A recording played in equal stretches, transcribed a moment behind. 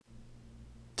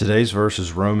Today's verse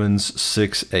is Romans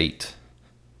 6:8.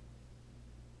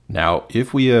 Now,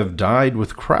 if we have died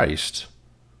with Christ,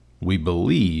 we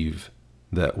believe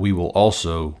that we will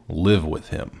also live with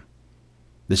him.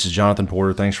 This is Jonathan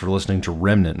Porter. Thanks for listening to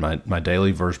Remnant, my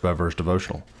daily verse-by-verse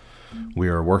devotional. We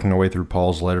are working our way through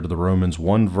Paul's letter to the Romans,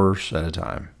 one verse at a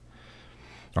time.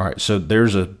 All right, so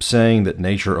there's a saying that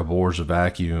nature abhors a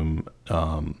vacuum,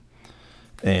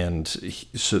 and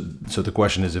so the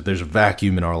question is, if there's a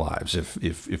vacuum in our lives,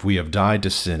 if we have died to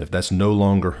sin, if that's no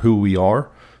longer who we are,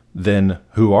 then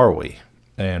who are we?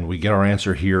 And we get our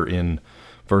answer here in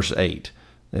verse 8.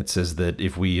 It says that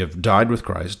if we have died with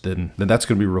Christ, then that's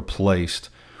going to be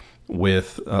replaced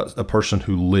with a person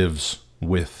who lives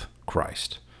with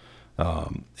Christ.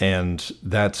 And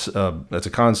that's a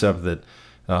concept that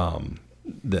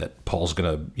that Paul's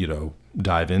going to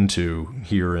dive into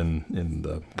here in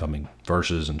the coming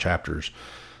verses and chapters.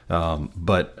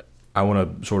 But I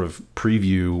want to sort of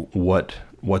preview what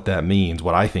that means,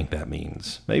 what I think that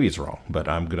means. Maybe it's wrong, but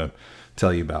I'm going to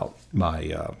tell you about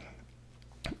my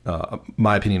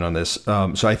opinion on this.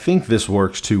 So I think this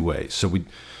works two ways. So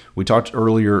we talked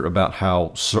earlier about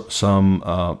how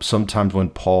sometimes when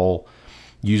Paul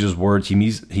uses words, he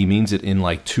means it in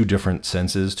like two different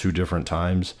senses, two different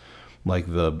times, like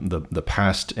the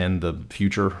past and the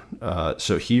future.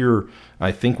 So here,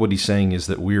 I think what he's saying is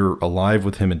that we're alive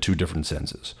with him in two different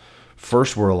senses.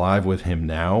 First, we're alive with him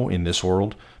now in this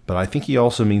world, but I think he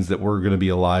also means that we're going to be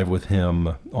alive with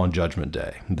him on Judgment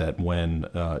Day, that when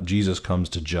Jesus comes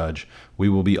to judge, we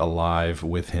will be alive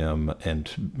with him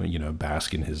and,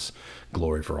 bask in his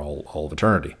glory for all of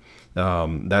eternity.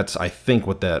 That's, I think,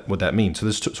 what that means. So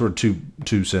there's sort of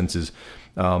two senses.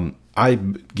 I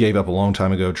gave up a long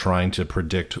time ago trying to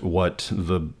predict what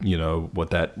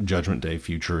that Judgment Day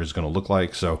future is going to look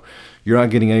like. So you're not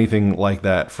getting anything like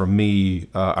that from me.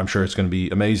 I'm sure it's going to be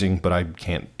amazing, but I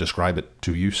can't describe it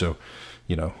to you. So,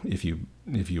 if you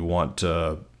want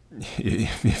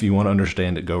if you want to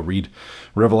understand it, go read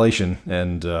Revelation.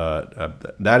 And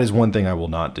that is one thing I will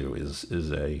not do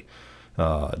is a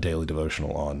daily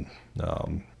devotional on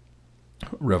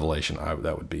Revelation.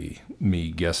 That would be me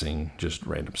guessing just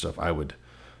random stuff. I would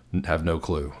have no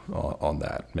clue on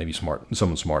that. Maybe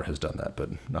someone smart has done that, but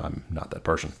I'm not that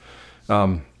person.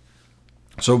 But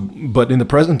in the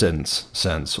present tense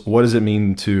sense, what does it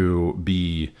mean to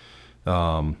be?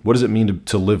 What does it mean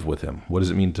to live with him? What does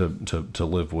it mean to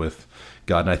live with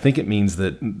God? And I think it means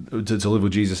that to live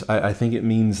with Jesus. I think it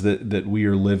means that we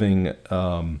are living.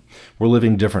 We're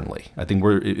living differently. I think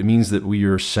it means that we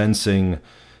are sensing.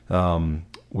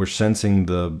 We're sensing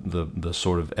the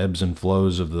sort of ebbs and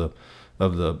flows of the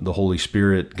Holy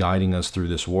Spirit guiding us through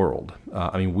this world.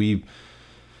 I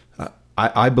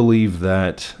believe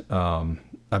that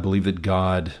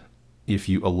God, if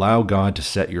you allow God to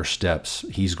set your steps,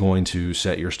 he's going to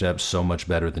set your steps so much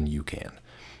better than you can.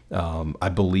 I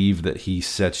believe that he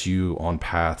sets you on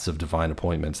paths of divine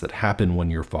appointments that happen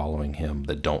when you're following him,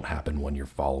 that don't happen when you're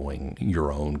following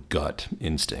your own gut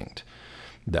instinct.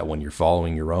 That when you're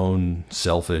following your own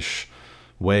selfish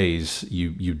ways,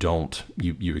 you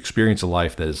experience a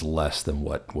life that is less than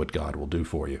what God will do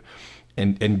for you.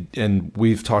 And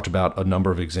we've talked about a number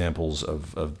of examples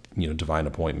of divine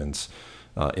appointments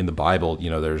in the Bible.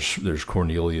 There's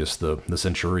Cornelius, the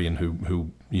centurion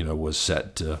who was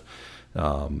set to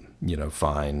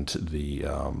find the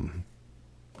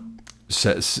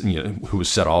who was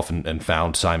set off and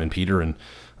found Simon Peter, and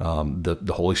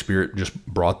the Holy Spirit just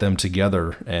brought them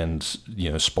together and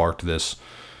sparked this.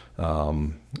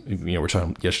 We were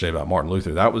talking yesterday about Martin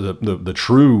Luther. That was the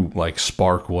true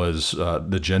spark was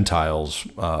the Gentiles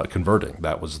converting.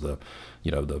 That was the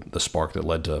spark that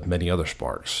led to many other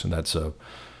sparks, and that's a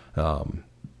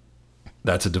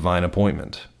divine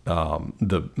appointment.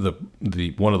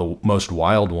 The one of the most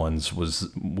wild ones was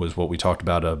what we talked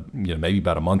about maybe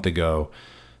about a month ago.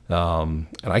 And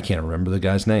I can't remember the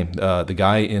guy's name. The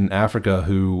guy in Africa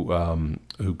who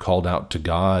called out to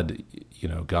God,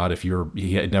 God,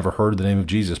 he had never heard the name of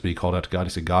Jesus, but he called out to God. He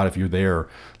said, God, if you're there,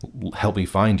 help me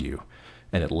find you.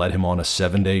 And it led him on a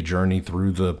 7-day journey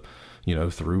through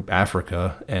through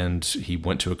Africa. And he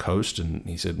went to a coast, and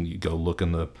he said, you go look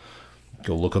on the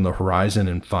horizon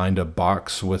and find a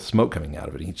box with smoke coming out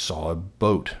of it. He saw a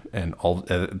boat, and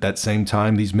at that same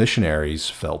time, these missionaries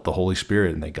felt the Holy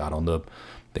Spirit, and they got on the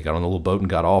little boat and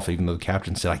got off, even though the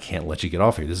captain said, I can't let you get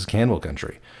off here. This is Cannibal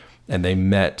country. And they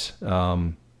met,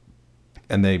 and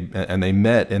they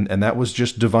met, and that was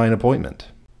just divine appointment.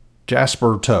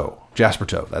 Jasper Toe, that's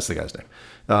the guy's name.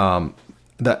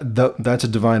 That's a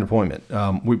divine appointment.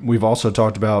 We've also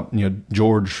talked about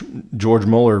George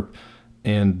Mueller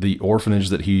and the orphanage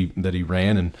that he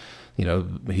ran, and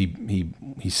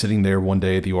he's sitting there one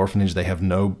day at the orphanage. They have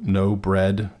no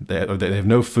bread, they have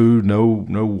no food,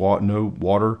 no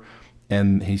water,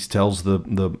 and he tells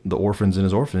the orphans in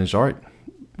his orphanage, all right,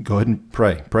 go ahead and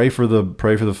pray for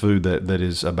the food that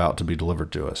is about to be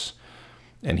delivered to us.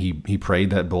 And he prayed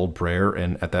that bold prayer,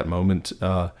 and at that moment,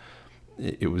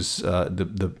 it was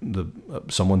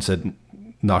someone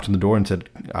knocked on the door and said,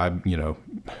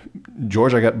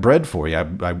 George, I got bread for you.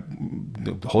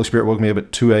 The Holy Spirit woke me up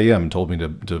at 2 a.m. and told me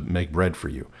to make bread for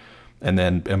you.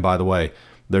 And by the way,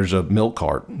 there's a milk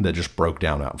cart that just broke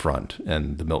down out front,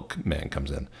 and the milkman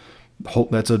comes in.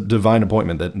 That's a divine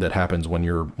appointment that happens when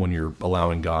you're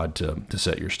allowing God to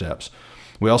set your steps.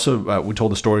 We also we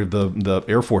told the story of the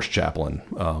Air Force chaplain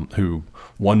who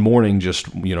one morning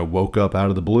just woke up out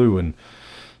of the blue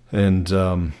and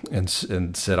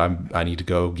said, I need to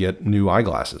go get new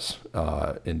eyeglasses,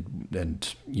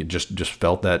 and you just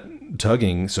felt that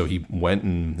tugging. So he went,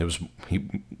 and he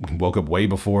woke up way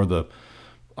before the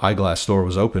eyeglass store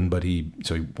was open, but he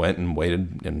went and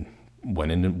waited and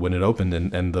went in when it opened,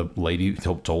 and the lady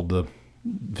felt the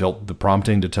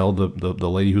prompting to tell the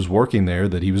lady who's working there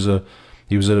that he was an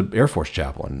Air Force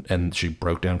chaplain, and she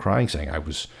broke down crying, saying, I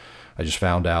just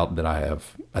found out that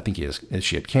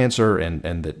she had cancer,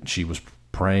 and that she was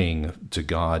praying to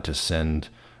God to send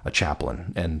a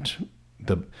chaplain. And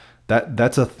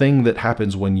that's a thing that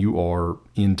happens when you are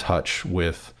in touch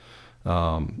with,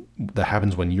 that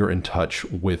happens when you're in touch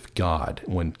with God,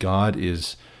 when God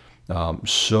is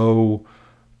so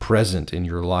present in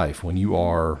your life, when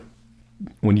you've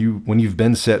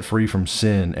been set free from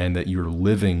sin and that you're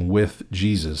living with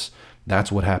Jesus.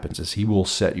 That's what happens, is he will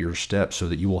set your steps so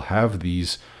that you will have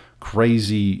these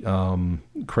crazy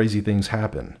things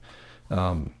happen.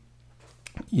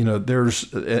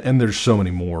 There's so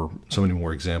many more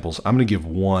examples. I'm going to give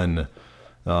one.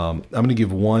 I'm going to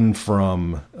give one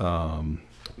from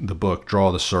the book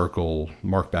Draw the Circle,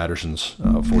 Mark Batterson's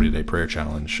 40-day prayer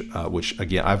challenge, which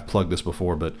again, I've plugged this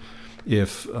before, but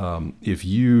if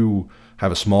you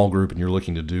have a small group and you're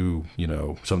looking to do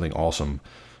something awesome,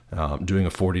 doing a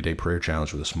 40-day prayer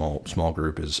challenge with a small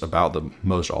group is about the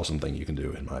most awesome thing you can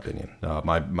do, in my opinion.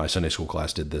 My Sunday school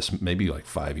class did this maybe like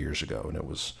 5 years ago, and it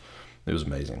was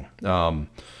amazing.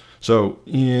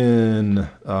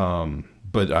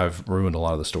 But I've ruined a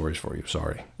lot of the stories for you.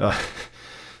 Sorry.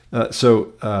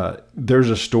 There's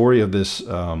a story of this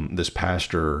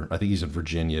pastor, I think he's in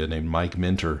Virginia, named Mike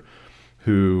Minter,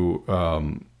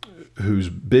 who's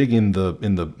big in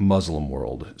the Muslim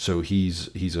world. So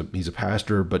he's a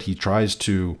pastor, but he tries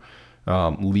to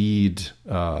lead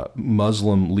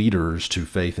Muslim leaders to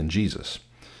faith in Jesus.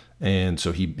 And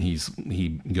so he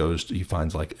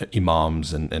finds like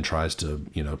imams and tries to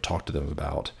talk to them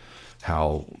about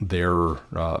how their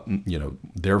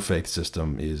faith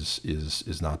system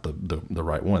is not the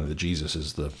right one, that Jesus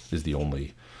is the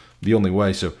only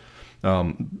way. So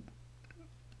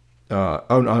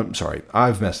I'm sorry,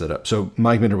 I've messed it up. So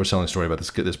Mike Minter was telling a story about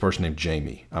this person named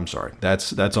Jamie. I'm sorry,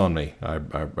 that's on me. I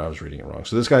was reading it wrong.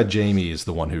 So this guy Jamie is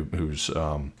the one who's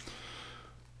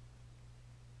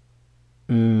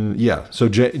So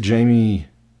Jamie.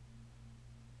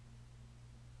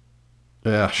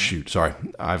 Shoot, sorry,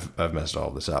 I've messed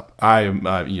all this up.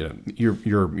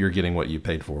 You're getting what you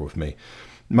paid for with me.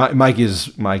 Mike is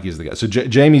the guy. So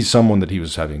Jamie's someone that he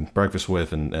was having breakfast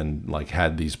with and like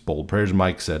had these bold prayers.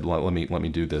 Mike said, let me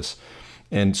do this.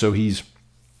 And so he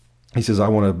says, I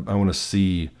want to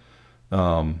see,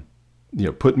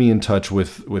 put me in touch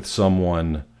with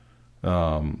someone,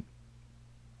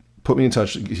 put me in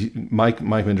touch. Mike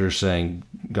Minter is saying,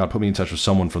 God, put me in touch with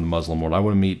someone from the Muslim world. I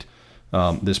want to meet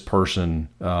this person.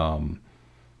 I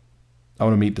want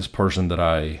to meet this person that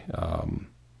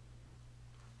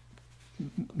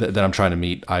that I'm trying to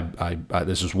meet.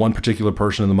 This is one particular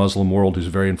person in the Muslim world who's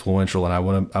very influential, and I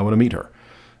want to meet her.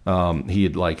 He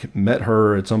had like met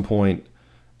her at some point,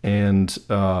 and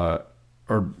or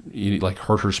he like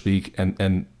heard her speak,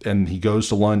 and he goes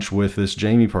to lunch with this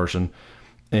Jamie person,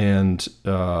 and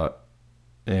then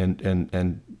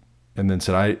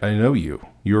said, I know you.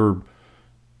 You're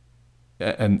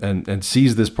and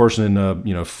sees this person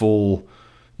in a full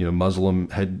Muslim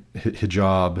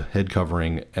hijab head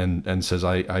covering, and says,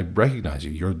 I recognize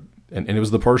you. You're and it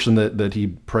was the person that he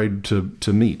prayed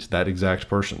to meet, that exact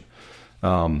person.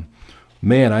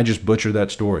 Man, I just butchered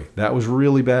that story. That was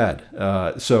really bad.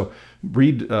 So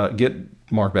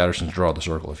get Mark Batterson's Draw the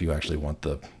Circle if you actually want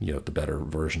the better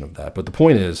version of that. But the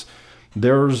point is,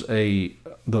 there's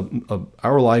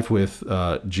our life with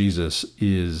Jesus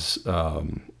is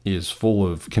full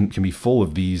of can be full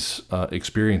of these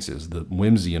experiences, the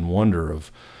whimsy and wonder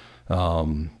of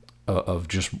of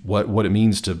just what it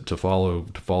means to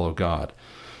follow God.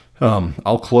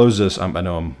 I'll close this. I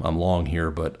know I'm long here,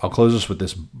 but I'll close this with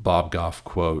this Bob Goff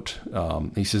quote.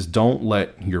 He says, "Don't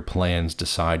let your plans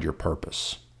decide your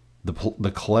purpose.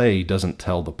 The clay doesn't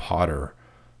tell the potter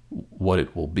what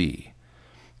it will be.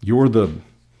 You're the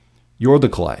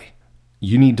clay.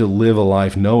 You need to live a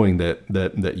life knowing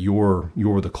that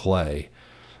you're the clay,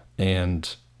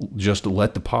 and just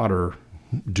let the potter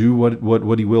do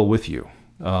what he will with you.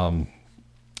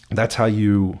 That's how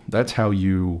you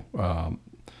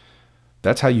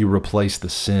replace the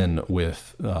sin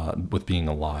with being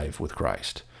alive with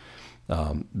Christ.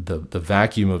 The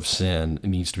vacuum of sin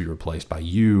needs to be replaced by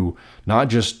you, not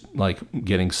just like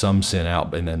getting some sin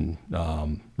out and then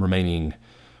remaining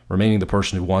the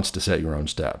person who wants to set your own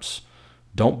steps.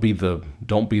 Don't be the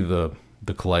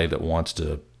clay that wants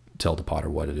to tell the potter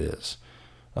what it is.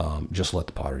 Just let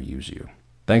the potter use you.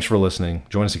 Thanks for listening.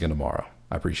 Join us again tomorrow.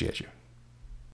 I appreciate you.